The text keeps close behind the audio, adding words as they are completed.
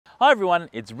Hi everyone,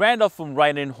 it's Randolph from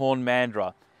Rain and Horn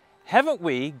Mandurah. Haven't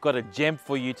we got a gem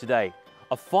for you today?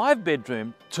 A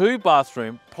 5-bedroom,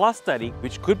 2-bathroom plus study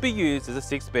which could be used as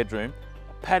a 6-bedroom,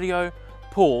 patio,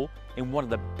 pool in one of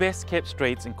the best kept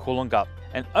streets in Cooloongup,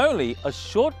 and only a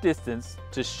short distance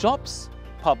to shops,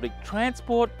 public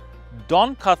transport,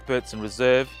 Don Cuthbertson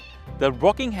Reserve, the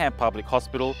Rockingham Public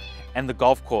Hospital and the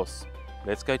golf course.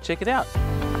 Let's go check it out.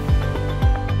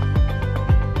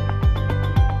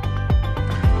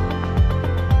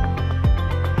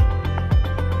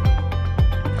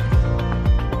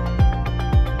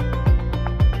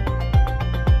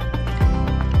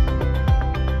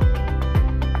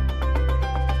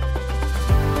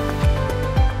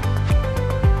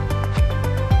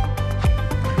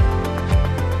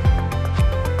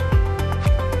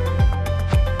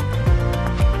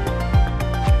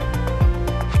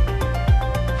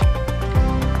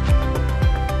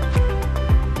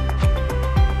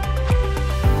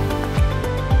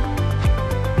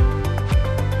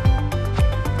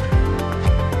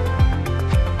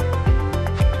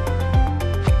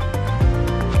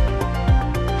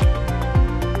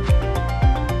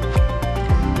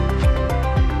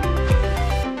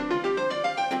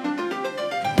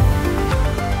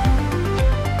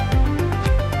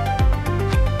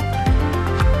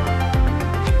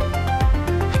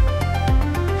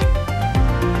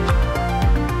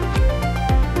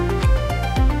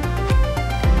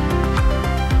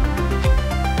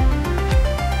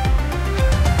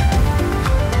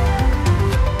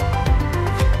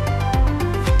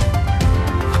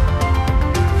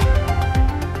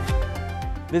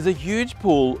 There's a huge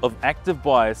pool of active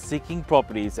buyers seeking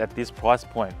properties at this price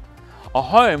point. A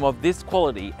home of this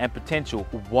quality and potential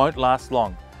won't last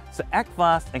long, so act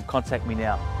fast and contact me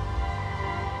now.